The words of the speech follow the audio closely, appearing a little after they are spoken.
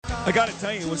I got to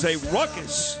tell you, it was a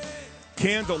ruckus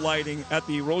candle lighting at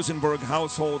the Rosenberg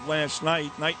household last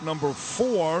night, night number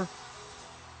 4.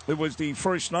 It was the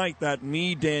first night that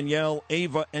me, Danielle,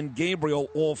 Ava, and Gabriel,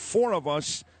 all 4 of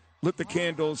us, lit the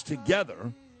candles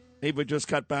together. Ava just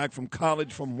got back from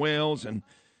college from Wales, and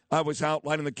I was out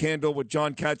lighting the candle with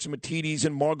John Katsimatidis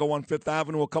and Margot on Fifth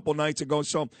Avenue a couple nights ago.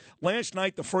 So last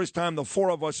night, the first time the 4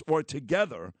 of us were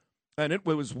together, and it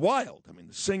was wild. I mean,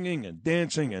 the singing and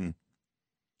dancing and...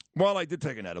 Well, I did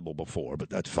take an edible before, but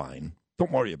that's fine.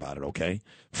 Don't worry about it, okay?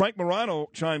 Frank Morano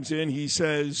chimes in. He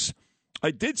says,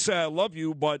 I did say I love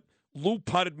you, but Lou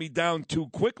potted me down too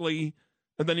quickly,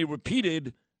 and then he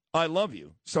repeated, I love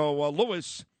you. So,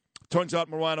 Lewis, turns out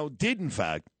Morano did, in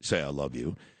fact, say I love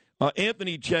you.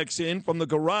 Anthony checks in from the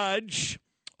garage.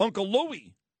 Uncle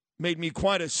Louie made me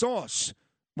quite a sauce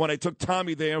when I took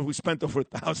Tommy there, who spent over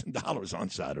 $1,000 on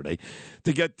Saturday,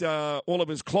 to get all of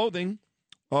his clothing.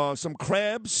 Some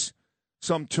crabs,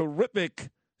 some terrific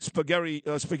spaghetti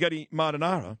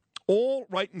marinara, all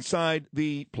right inside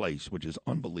the place, which is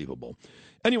unbelievable.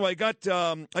 Anyway,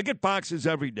 I get boxes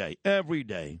every day. Every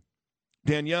day.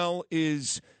 Danielle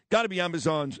is got to be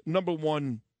Amazon's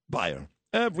 #1 buyer.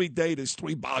 Every day there's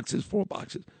 3 boxes, 4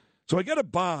 boxes. So I got a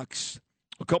box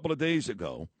a couple of days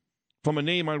ago from a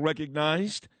name I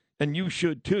recognized, and you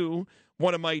should too.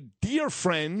 One of my dear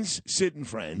friends, Sid and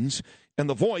Friends, and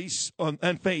the voice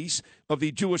and face of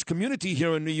the Jewish community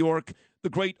here in New York, the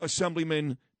great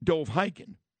Assemblyman Dov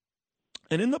Hikind.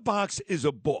 And in the box is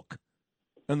a book.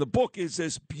 And the book is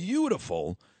this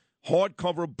beautiful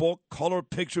hardcover book, color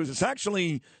pictures. It's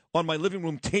actually on my living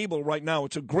room table right now.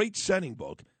 It's a great setting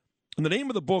book. And the name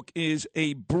of the book is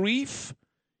A Brief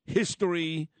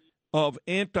History of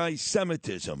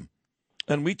Anti-Semitism.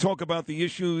 And we talk about the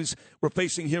issues we're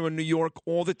facing here in New York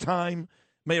all the time.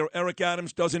 Mayor Eric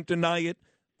Adams doesn't deny it.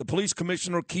 The police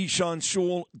commissioner, Keechant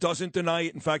Shul, doesn't deny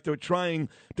it. In fact, they're trying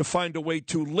to find a way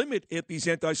to limit these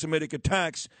anti-Semitic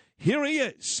attacks. Here he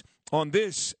is on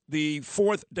this, the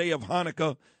 4th day of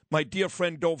Hanukkah, my dear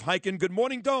friend Dov Hikind. Good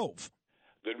morning, Dov.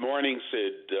 Good morning,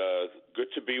 Sid.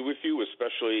 Good to be with you,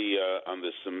 especially on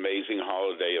this amazing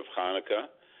holiday of Hanukkah.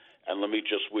 And let me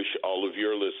just wish all of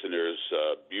your listeners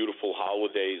beautiful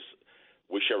holidays.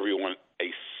 Wish everyone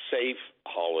a safe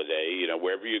holiday. You know,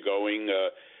 wherever you're going,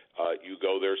 you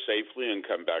go there safely and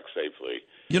come back safely.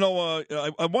 You know,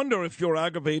 I wonder if you're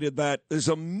aggravated that there's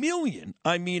a million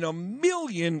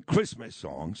Christmas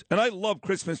songs. And I love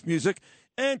Christmas music.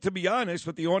 And to be honest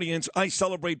with the audience, I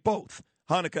celebrate both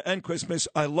Hanukkah and Christmas.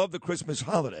 I love the Christmas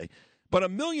holiday. But a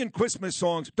million Christmas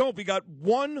songs. Don't we got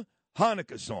one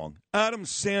Hanukkah song, Adam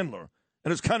Sandler.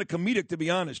 And it's kind of comedic, to be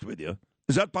honest with you.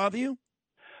 Does that bother you?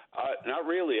 Not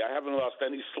really. I haven't lost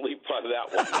any sleep on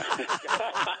that one.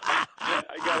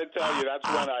 I got to tell you, that's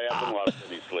one I haven't lost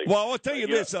any sleep. Well, I'll tell you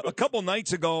this. A couple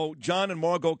nights ago, John and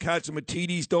Margot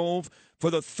Katsimatidis, Dove, for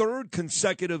the 3rd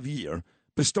consecutive year,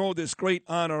 bestowed this great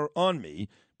honor on me,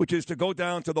 which is to go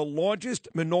down to the largest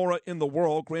menorah in the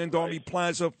world, Grand Army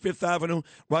Plaza, 5th Avenue,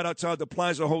 right outside the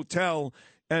Plaza Hotel,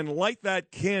 and light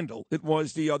that candle. It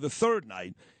was the 3rd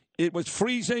night. It was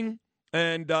freezing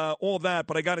and all that,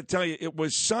 but I got to tell you, it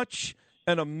was such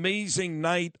an amazing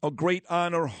night, a great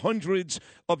honor. Hundreds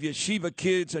of yeshiva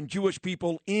kids and Jewish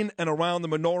people in and around the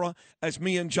menorah as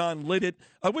me and John lit it.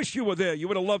 I wish you were there. You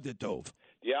would have loved it, Dove.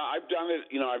 Yeah, I've done it.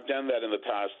 You know, I've done that in the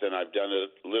past, and I've done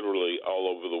it literally all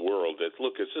over the world.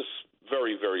 Look, it's just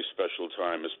very, very special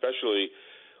time, especially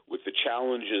with the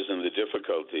challenges and the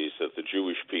difficulties that the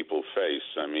Jewish people face.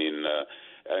 I mean,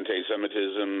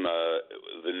 anti-Semitism,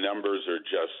 the numbers are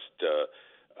just,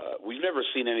 we've never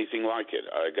seen anything like it.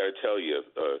 I got to tell you,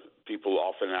 people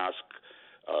often ask,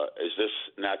 is this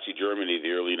Nazi Germany,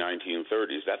 the early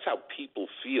 1930s? That's how people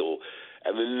feel,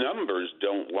 and the numbers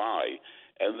don't lie.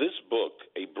 And this book,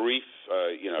 a brief,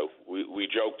 we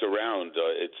joked around,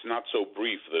 it's not so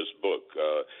brief, this book.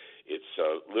 It's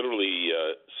literally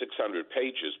 600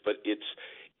 pages, but it's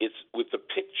with the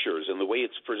pictures and the way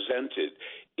it's presented.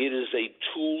 It is a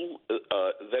tool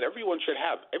that everyone should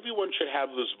have. Everyone should have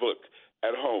this book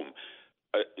at home,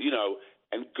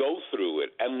 and go through it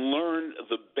and learn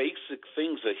the basic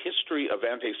things, the history of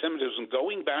anti-Semitism,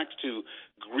 going back to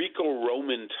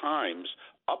Greco-Roman times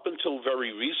up until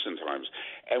very recent times.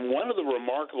 And one of the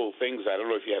remarkable things, I don't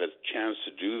know if you had a chance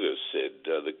to do this, Sid,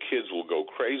 the kids will go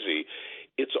crazy,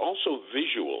 it's also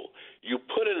visual. You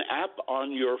put an app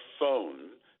on your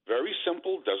phone, very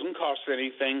simple, doesn't cost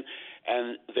anything,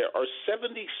 and there are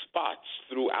 70 spots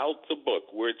throughout the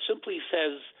book where it simply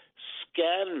says,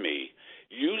 scan me.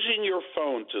 Using your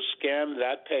phone to scan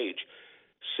that page,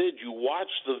 Sid, you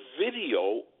watch the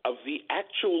video of the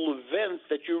actual event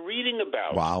that you're reading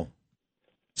about. Wow.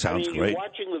 Sounds You're great.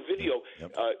 watching the video.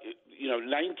 Yep.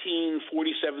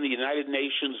 1947, the United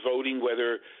Nations voting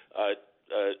whether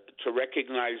to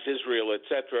recognize Israel,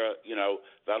 etc.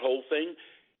 That whole thing.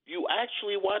 You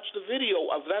actually watch the video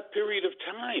of that period of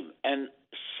time, and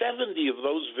 70 of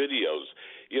those videos,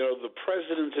 the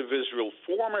president of Israel,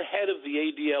 former head of the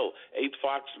ADL, Abe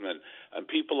Foxman, and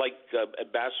people like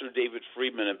Ambassador David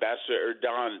Friedman, Ambassador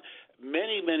Erdan,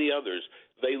 many, many others,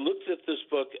 they looked at this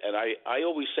book, and I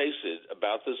always say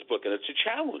about this book, and it's a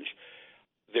challenge.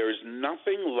 There is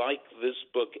nothing like this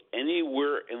book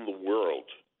anywhere in the world.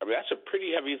 I mean, that's a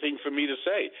pretty heavy thing for me to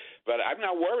say, but I'm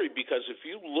not worried, because if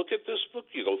you look at this book,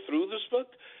 you go through this book,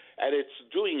 and it's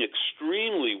doing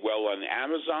extremely well on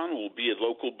Amazon, will be at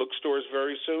local bookstores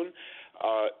very soon.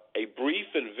 A Brief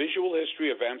and Visual History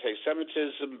of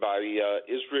Anti-Semitism by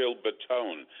Israel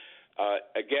Batone.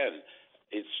 Again,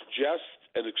 it's just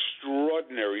an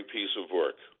extraordinary piece of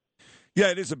work. Yeah,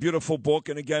 it is a beautiful book,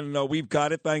 and again, we've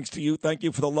got it thanks to you. Thank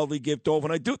you for the lovely gift, Dov.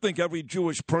 And I do think every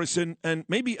Jewish person, and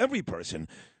maybe every person,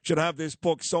 should have this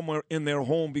book somewhere in their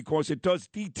home, because it does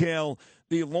detail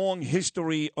the long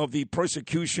history of the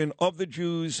persecution of the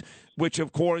Jews, which,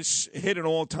 of course, hit an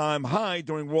all-time high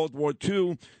during World War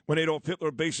II, when Adolf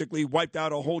Hitler basically wiped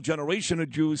out a whole generation of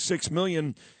Jews, 6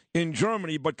 million in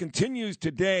Germany, but continues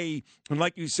today. And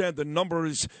like you said, the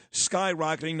numbers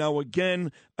skyrocketing. Now,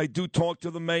 again, I do talk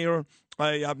to the mayor.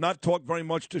 I have not talked very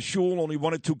much to Shul, only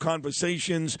one or two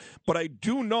conversations, but I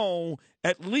do know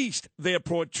at least they're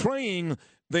portraying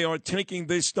they are taking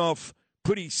this stuff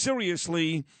pretty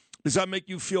seriously. Does that make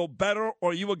you feel better,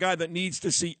 or are you a guy that needs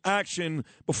to see action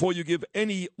before you give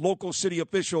any local city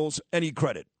officials any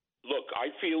credit? Look,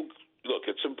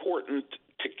 it's important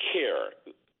to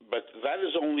care, but that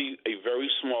is only a very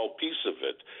small piece of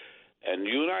it. And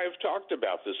you and I have talked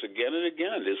about this again and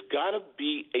again. There's got to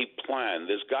be a plan.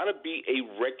 There's got to be a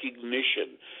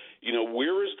recognition.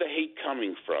 Where is the hate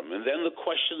coming from? And then the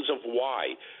questions of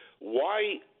why.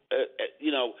 Why,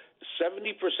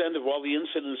 70% of all the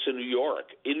incidents in New York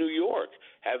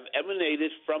have emanated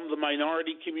from the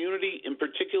minority community, in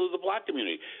particular the black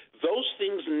community. Those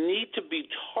things need to be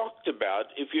talked about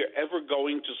if you're ever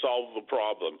going to solve the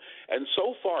problem. And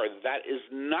so far, that is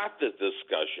not the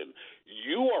discussion.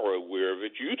 You are aware of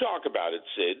it. You talk about it,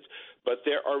 Sid, but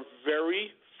there are very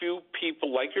few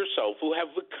people like yourself who have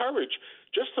the courage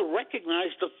just to recognize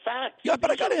the facts. Yeah,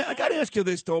 but I got to ask you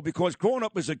this, though, because growing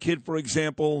up as a kid, for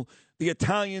example, the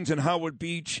Italians in Howard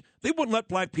Beach, they wouldn't let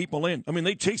black people in. I mean,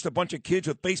 they chased a bunch of kids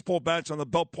with baseball bats on the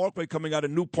Belt Parkway coming out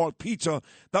of New Park Pizza.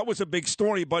 That was a big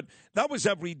story, but that was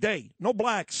every day. No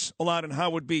blacks allowed in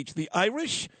Howard Beach. The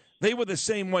Irish, they were the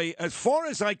same way. As far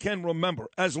as I can remember,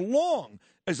 as long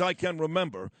as I can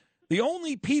remember, the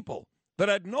only people that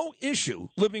had no issue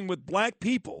living with black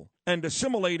people and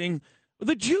assimilating were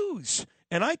the Jews.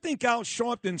 And I think Al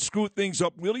Sharpton screwed things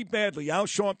up really badly. Al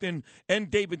Sharpton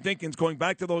and David Dinkins, going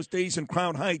back to those days in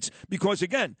Crown Heights, because,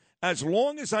 again, as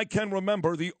long as I can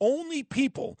remember, the only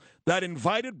people that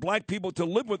invited black people to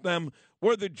live with them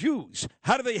were the Jews.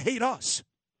 How do they hate us?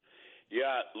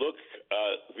 Yeah, look,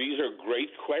 these are great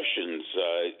questions.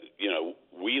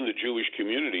 We in the Jewish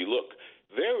community, look,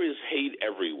 there is hate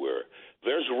everywhere.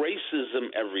 There's racism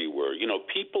everywhere.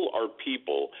 People are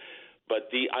people. But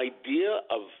the idea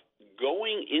of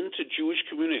going into Jewish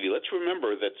community, let's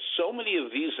remember that so many of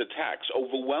these attacks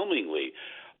overwhelmingly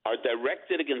are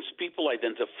directed against people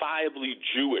identifiably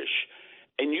Jewish.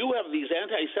 And you have these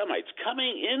anti-Semites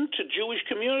coming into Jewish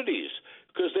communities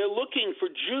because they're looking for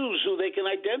Jews who they can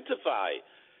identify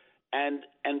and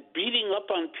beating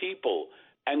up on people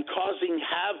and causing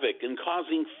havoc and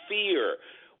causing fear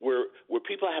where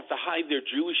people have to hide their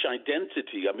Jewish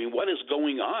identity. I mean, what is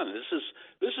going on?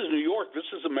 This is New York. This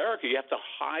is America. You have to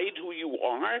hide who you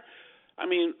are? I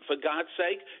mean, for God's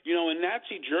sake, in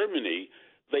Nazi Germany,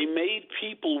 they made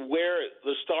people wear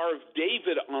the Star of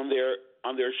David on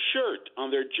their shirt,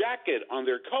 on their jacket, on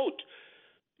their coat.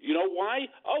 You know why?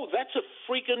 Oh, that's a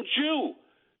freaking Jew.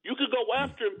 You could go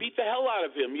after him, beat the hell out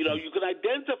of him. You can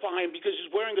identify him because he's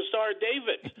wearing a Star of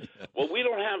David. Well, we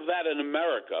don't have that in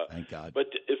America. Thank God. But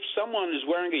if someone is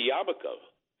wearing a yarmulke,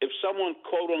 if someone,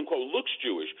 quote unquote, looks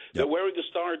Jewish, they're wearing a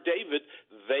Star of David,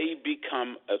 they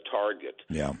become a target.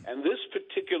 Yeah. And this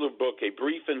particular book, A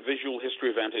Brief and Visual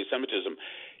History of Anti-Semitism,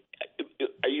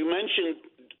 you mentioned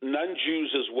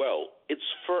non-Jews as well. It's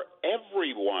for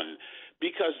everyone,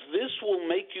 because this will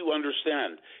make you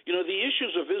understand. The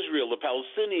issues of Israel, the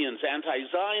Palestinians,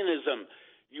 anti-Zionism,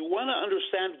 you want to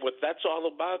understand what that's all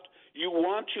about? You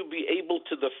want to be able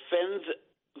to defend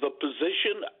the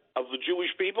position of the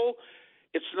Jewish people?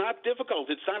 It's not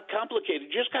difficult. It's not complicated.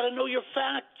 You just got to know your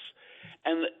facts.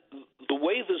 And the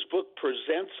way this book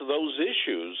presents those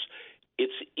issues,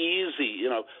 it's easy.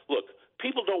 Look,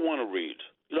 people don't want to read.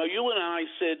 You and I,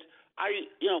 Sid,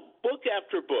 book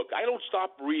after book. I don't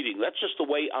stop reading. That's just the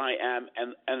way I am,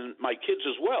 and my kids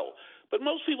as well. But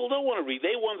most people don't want to read.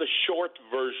 They want the short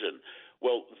version.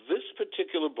 Well, this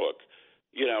particular book,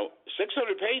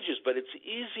 600 pages, but it's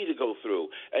easy to go through,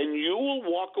 and you will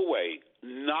walk away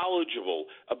knowledgeable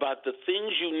about the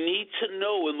things you need to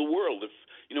know in the world.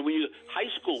 When high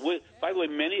school, by the way,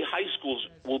 many high schools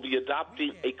will be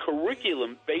adopting a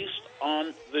curriculum based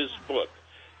on this book.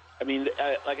 I mean,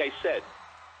 like I said,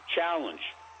 challenge.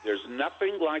 There's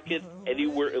nothing like it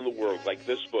anywhere in the world, like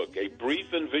this book, A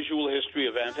Brief and Visual History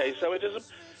of Anti-Semitism.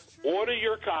 Order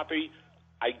your copy.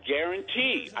 I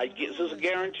guarantee, this is a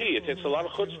guarantee. It takes a lot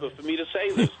of chutzpah for me to say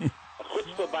this.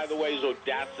 Chutzpah, by the way, is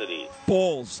audacity.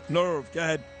 Balls, nerve, go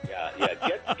ahead. Yeah,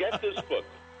 get this book.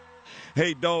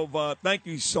 Hey, Dov, thank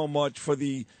you so much for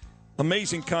the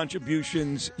amazing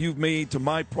contributions you've made to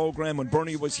my program when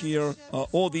Bernie was here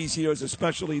all these years,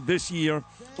 especially this year.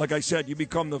 Like I said, you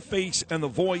become the face and the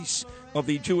voice of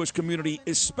the Jewish community,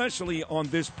 especially on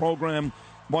this program.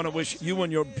 Want to wish you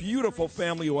and your beautiful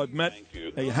family who I've met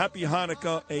a happy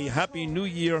Hanukkah, a happy New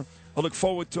Year. I look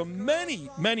forward to many,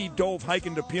 many Dov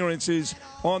Hikind appearances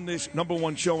on this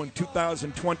 #1 show in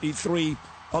 2023.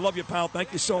 I love you, pal.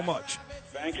 Thank you so much.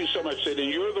 Thank you so much, Sid. And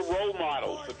you're the role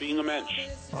model for being a mensch.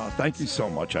 Thank you so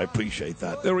much. I appreciate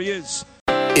that. There he is.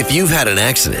 If you've had an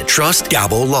accident, trust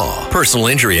Gabo Law. Personal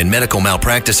injury and medical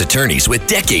malpractice attorneys with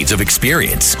decades of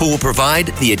experience who will provide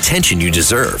the attention you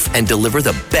deserve and deliver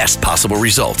the best possible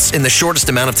results in the shortest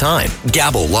amount of time.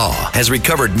 Gabo Law has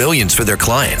recovered millions for their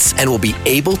clients and will be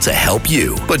able to help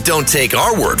you. But don't take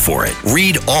our word for it.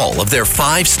 Read all of their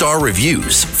 5-star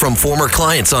reviews from former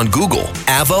clients on Google,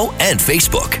 Avo, and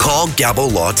Facebook. Call Gabo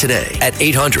Law today at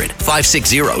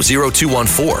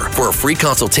 800-560-0214 for a free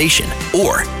consultation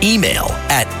or email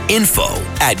at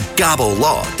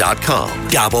info@gabolaw.com.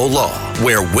 Gabo Law,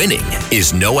 where winning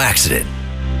is no accident.